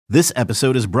This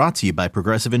episode is brought to you by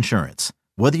Progressive Insurance.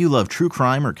 Whether you love true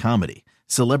crime or comedy,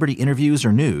 celebrity interviews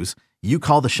or news, you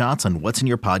call the shots on what's in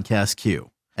your podcast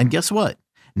queue. And guess what?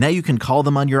 Now you can call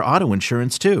them on your auto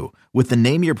insurance too with the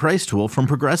Name Your Price tool from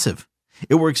Progressive.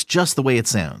 It works just the way it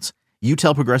sounds. You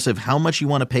tell Progressive how much you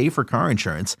want to pay for car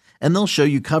insurance, and they'll show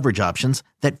you coverage options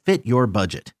that fit your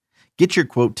budget. Get your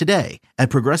quote today at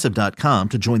Progressive.com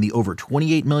to join the over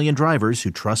 28 million drivers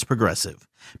who trust Progressive.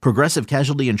 Progressive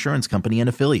Casualty Insurance Company and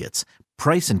Affiliates.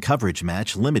 Price and coverage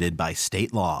match limited by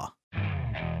state law.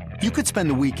 You could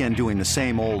spend the weekend doing the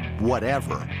same old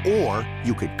whatever, or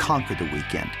you could conquer the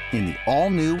weekend in the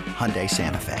all-new Hyundai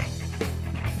Santa Fe.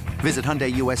 Visit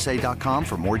HyundaiUSA.com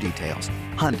for more details.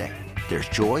 Hyundai, there's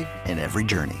joy in every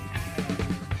journey.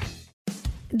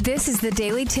 This is the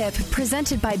Daily Tip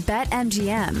presented by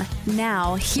BetMGM.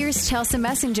 Now, here's Chelsea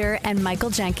Messenger and Michael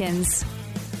Jenkins.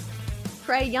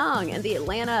 Trae Young and the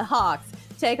Atlanta Hawks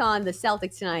take on the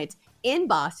Celtics tonight in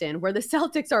Boston, where the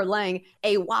Celtics are laying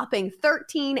a whopping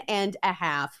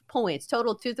 13.5 points,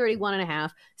 total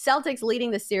 231.5. Celtics leading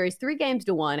the series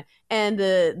 3-1. And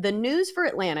the news for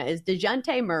Atlanta is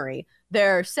DeJounte Murray,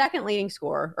 their second leading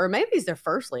scorer, or maybe he's their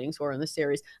first leading scorer in the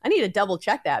series. I need to double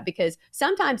check that because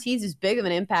sometimes he's as big of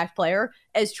an impact player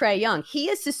as Trae Young. He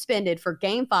is suspended for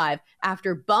Game 5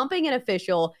 after bumping an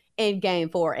official in Game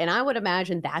 4. And I would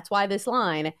imagine that's why this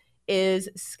line is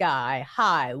sky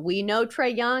high. We know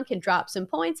Trae Young can drop some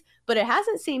points, but it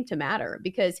hasn't seemed to matter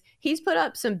because he's put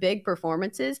up some big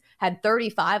performances, had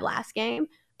 35 last game,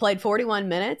 played 41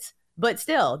 minutes, but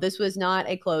still, this was not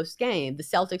a close game. The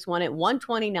Celtics won it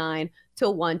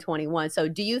 129-121. So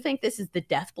do you think this is the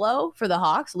death blow for the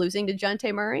Hawks, losing to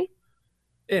DeJounte Murray?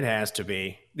 It has to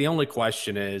be. The only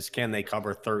question is, can they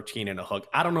cover 13 and a hook?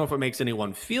 I don't know if it makes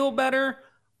anyone feel better,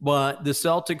 but the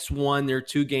Celtics won their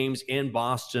 2 games in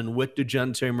Boston with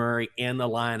DeJounte Murray in the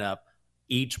lineup,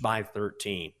 each by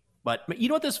 13. But you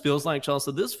know what this feels like,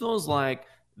 Chelsea? This feels like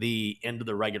the end of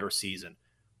the regular season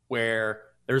where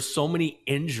there's so many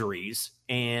injuries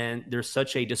and there's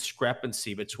such a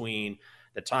discrepancy between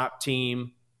the top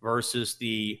team versus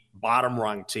the bottom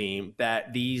rung team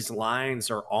that these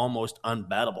lines are almost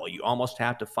unbettable. You almost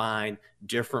have to find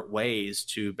different ways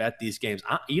to bet these games.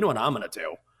 You know what I'm going to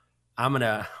do? I'm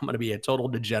gonna be a total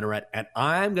degenerate, and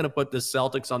I'm gonna put the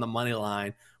Celtics on the money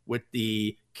line with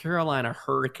the Carolina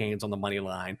Hurricanes on the money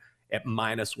line at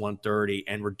 -130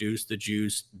 and reduce the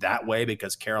juice that way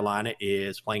because Carolina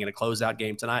is playing in a closeout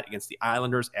game tonight against the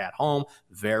Islanders at home.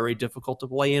 Very difficult to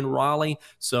play in Raleigh.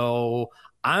 So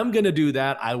I'm going to do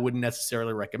that. I wouldn't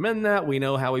necessarily recommend that. We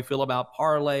know how we feel about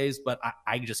parlays, but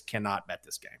I just cannot bet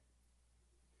this game.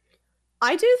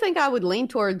 I do think I would lean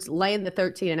towards laying the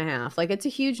 13.5. Like, it's a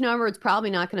huge number. It's probably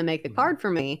not going to make the card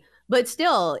for me. But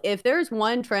still, if there's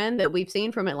one trend that we've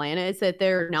seen from Atlanta, it's that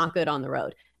they're not good on the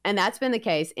road. And that's been the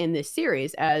case in this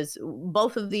series, as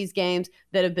both of these games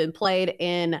that have been played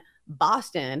in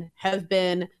Boston have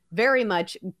been very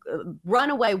much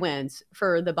runaway wins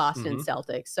for the Boston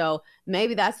Celtics. So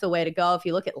maybe that's the way to go. If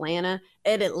you look at Atlanta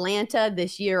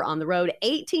this year on the road,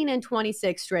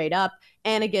 18-26 straight up,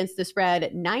 and against the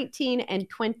spread,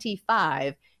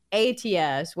 19-25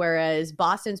 ATS, whereas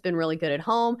Boston's been really good at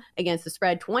home against the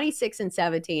spread,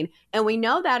 26-17. And we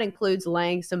know that includes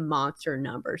laying some monster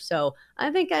numbers. So I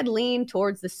think I'd lean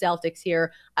towards the Celtics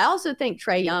here. I also think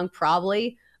Trae Young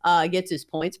probably gets his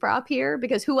points prop here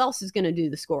because who else is going to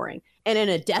do the scoring? And in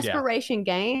a desperation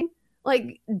game,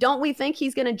 like, don't we think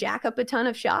he's going to jack up a ton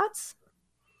of shots?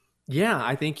 Yeah,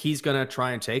 I think he's going to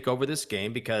try and take over this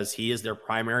game because he is their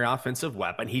primary offensive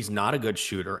weapon. He's not a good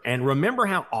shooter. And remember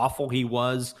how awful he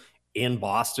was in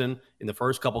Boston in the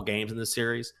first couple games in the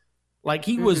series? Like,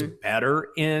 he was better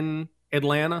in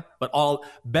Atlanta, but all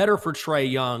better for Trae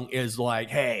Young is like,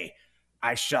 hey,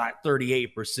 I shot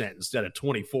 38% instead of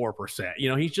 24%. You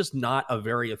know, he's just not a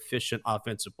very efficient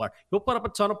offensive player. He'll put up a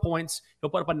ton of points.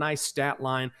 He'll put up a nice stat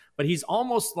line, but he's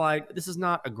almost like, this is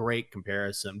not a great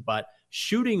comparison, but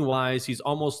shooting-wise, he's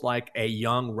almost like a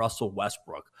young Russell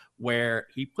Westbrook, where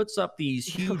he puts up these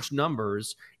huge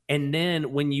numbers, and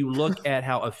then when you look at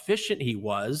how efficient he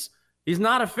was, he's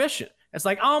not efficient. It's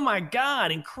like, oh my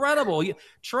God, incredible.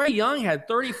 Trae Young had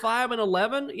 35 and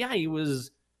 11. Yeah, he was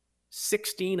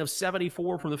 16 of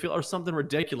 74 from the field or something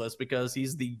ridiculous because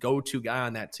he's the go-to guy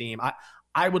on that team.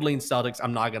 I would lean Celtics.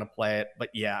 I'm not going to play it, but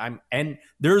yeah, and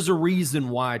there's a reason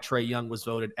why Trae Young was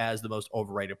voted as the most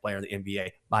overrated player in the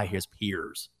NBA by his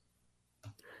peers.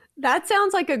 That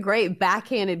sounds like a great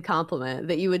backhanded compliment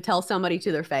that you would tell somebody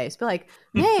to their face. Be like,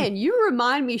 man, you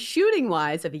remind me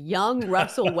shooting-wise of young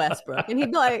Russell Westbrook. And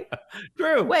he'd be like,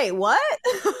 True. Wait, what?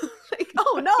 Like,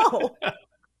 oh, no.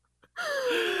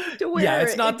 Yeah,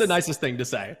 it's not the nicest thing to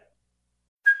say.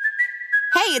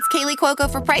 Hey, it's Kaylee Cuoco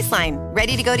for Priceline.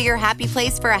 Ready to go to your happy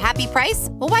place for a happy price?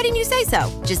 Well, why didn't you say so?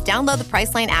 Just download the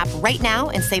Priceline app right now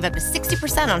and save up to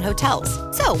 60% on hotels.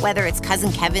 So whether it's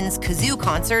Cousin Kevin's Kazoo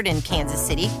Concert in Kansas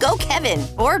City, go Kevin,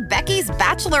 or Becky's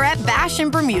Bachelorette Bash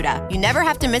in Bermuda, you never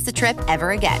have to miss a trip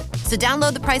ever again. So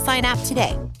download the Priceline app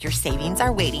today. Your savings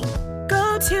are waiting.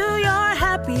 Go to your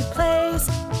happy place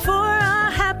for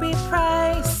a happy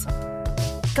price.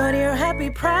 Go to your happy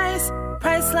price,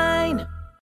 Priceline.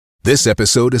 This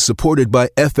episode is supported by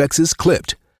FX's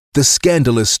Clipped, the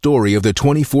scandalous story of the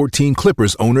 2014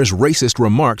 Clippers owner's racist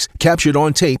remarks captured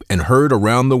on tape and heard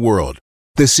around the world.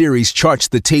 The series charts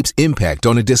the tape's impact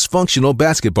on a dysfunctional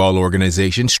basketball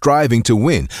organization striving to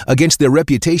win against their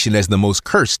reputation as the most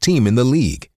cursed team in the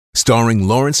league. Starring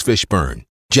Lawrence Fishburne,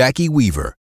 Jackie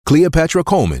Weaver, Cleopatra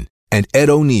Coleman, and Ed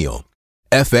O'Neill.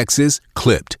 FX's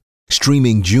Clipped,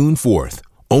 streaming June 4th,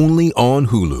 only on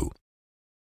Hulu.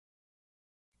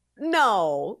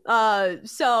 No.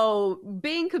 So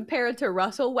being compared to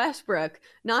Russell Westbrook,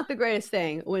 not the greatest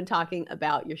thing when talking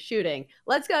about your shooting.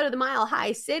 Let's go to the Mile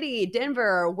High City,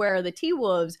 Denver, where the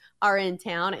T-Wolves are in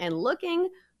town and looking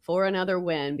for another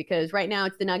win, because right now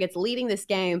it's the Nuggets leading this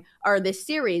game, or this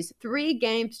series,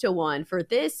 3-1. For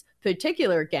this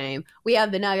particular game, we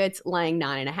have the Nuggets laying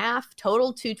 9.5,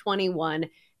 total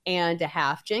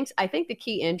 221.5. Jinx, I think the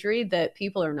key injury that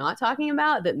people are not talking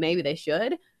about, that maybe they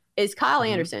should, is Kyle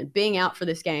Anderson being out for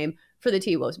this game for the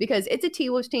T-Wolves, because it's a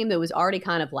T-Wolves team that was already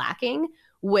kind of lacking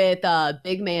with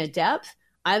big man depth.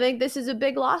 I think this is a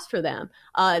big loss for them.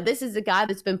 This is a guy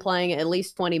that's been playing at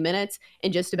least 20 minutes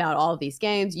in just about all of these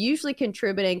games, usually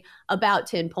contributing about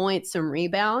 10 points, some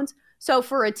rebounds. So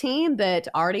for a team that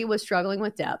already was struggling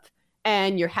with depth,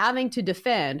 and you're having to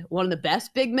defend one of the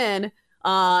best big men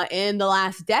in the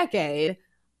last decade,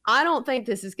 I don't think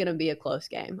this is going to be a close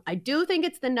game. I do think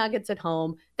it's the Nuggets at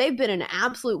home. They've been an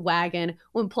absolute wagon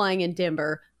when playing in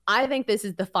Denver. I think this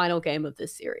is the final game of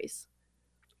this series.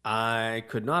 I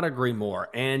could not agree more.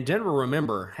 And Denver,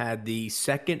 remember, had the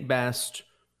second best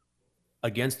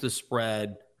against the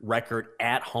spread record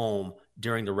at home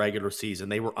during the regular season.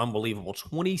 They were unbelievable.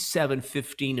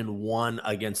 27-15-1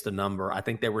 against the number. I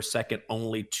think they were second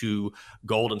only to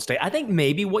Golden State. I think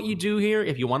maybe what you do here,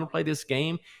 if you want to play this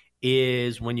game,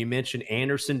 is when you mention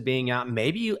Anderson being out,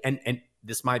 maybe you, and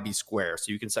this might be square,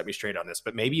 so you can set me straight on this,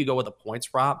 but maybe you go with a points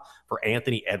prop for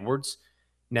Anthony Edwards.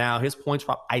 Now, his points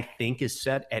prop, I think, is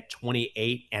set at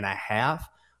 28.5,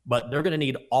 but they're going to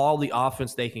need all the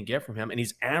offense they can get from him, and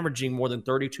he's averaging more than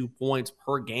 32 points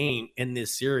per game in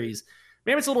this series.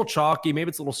 Maybe it's a little chalky, maybe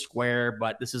it's a little square,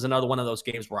 but this is another one of those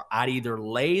games where I'd either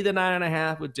lay the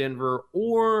 9.5 with Denver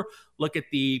or look at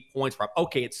the points prop.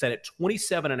 Okay, it's set at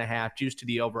 27.5, juice to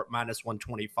the over at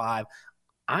 -125.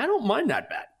 I don't mind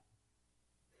that bet.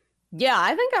 Yeah,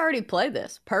 I think I already played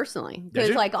this personally,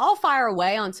 because I'll fire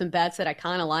away on some bets that I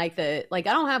kind of like, that I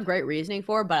don't have great reasoning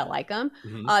for, but I like them.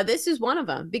 This is one of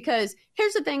them, because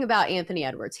here's the thing about Anthony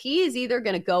Edwards. He is either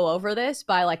going to go over this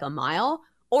by a mile,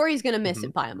 or he's going to miss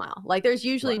it by a mile. There's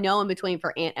usually no in between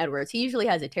for Ant Edwards. He usually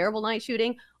has a terrible night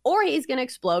shooting, or he's going to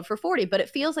explode for 40. But it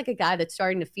feels like a guy that's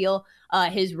starting to feel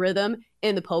his rhythm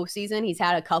in the postseason. He's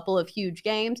had a couple of huge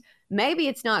games. Maybe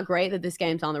it's not great that this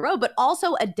game's on the road, but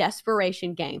also a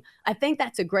desperation game. I think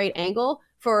that's a great angle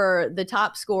for the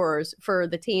top scorers for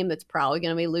the team that's probably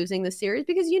going to be losing the series,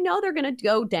 because they're going to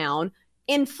go down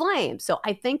in flames. So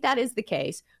I think that is the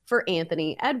case for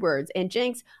Anthony Edwards. And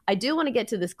Jinx, I do want to get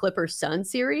to this Clippers-Suns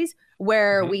series,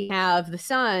 where we have the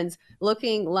Suns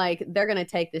looking like they're going to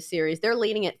take this series. They're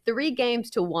leading it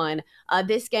 3-1.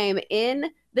 This game in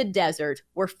the desert,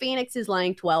 where Phoenix is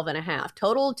laying 12.5,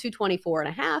 total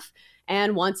 224.5.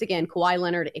 And once again, Kawhi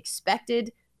Leonard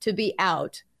expected to be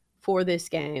out for this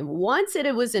game. Once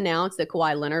it was announced that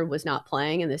Kawhi Leonard was not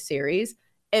playing in the series,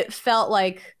 it felt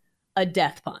like a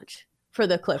death punch for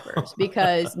the Clippers,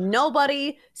 because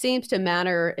nobody seems to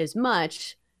matter as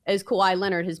much as Kawhi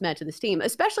Leonard has meant to this team,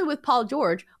 especially with Paul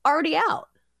George already out.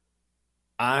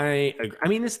 I agree. I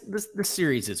mean, this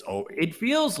series is over. It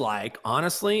feels like,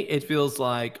 honestly,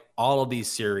 all of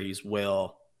these series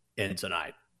will end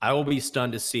tonight. I will be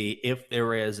stunned to see if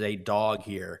there is a dog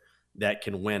here that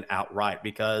can win outright,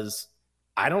 because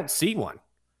I don't see one.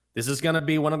 This is going to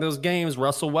be one of those games.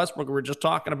 Russell Westbrook, we were just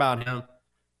talking about him.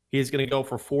 He's going to go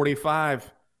for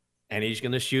 45, and he's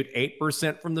going to shoot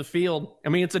 8% from the field. I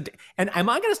mean, and am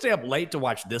I going to stay up late to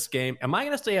watch this game? Am I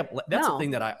going to stay up late? That's the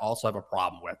thing that I also have a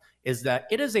problem with, is that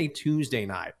it is a Tuesday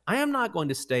night. I am not going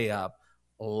to stay up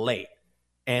late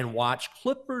and watch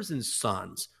Clippers and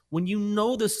Suns when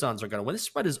the Suns are going to win. This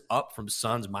spread is up from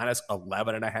Suns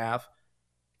 -11.5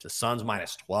 to Suns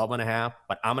minus 12.5,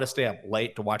 but I'm going to stay up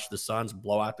late to watch the Suns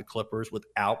blow out the Clippers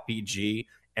without PG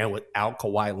and without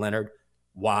Kawhi Leonard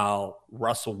while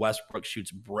Russell Westbrook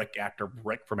shoots brick after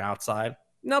brick from outside.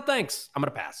 No, thanks. I'm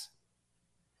going to pass.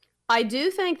 I do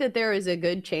think that there is a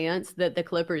good chance that the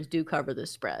Clippers do cover the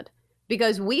spread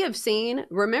because we have seen,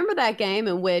 remember that game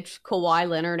in which Kawhi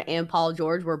Leonard and Paul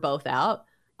George were both out?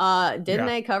 Didn't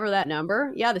they cover that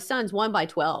number? Yeah, the Suns won by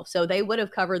 12. So they would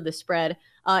have covered the spread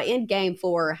in game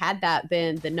 4 had that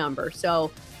been the number.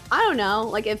 So I don't know.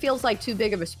 Like, it feels like too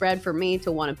big of a spread for me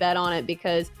to want to bet on it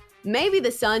because maybe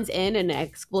the Suns in an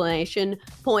explanation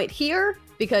point here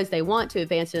because they want to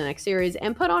advance to the next series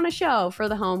and put on a show for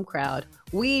the home crowd.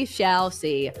 We shall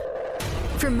see.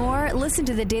 For more, listen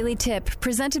to the Daily Tip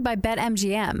presented by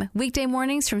BetMGM. Weekday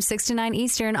mornings from 6 to 9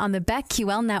 Eastern on the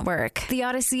BetQL network, the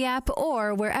Odyssey app,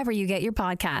 or wherever you get your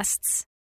podcasts.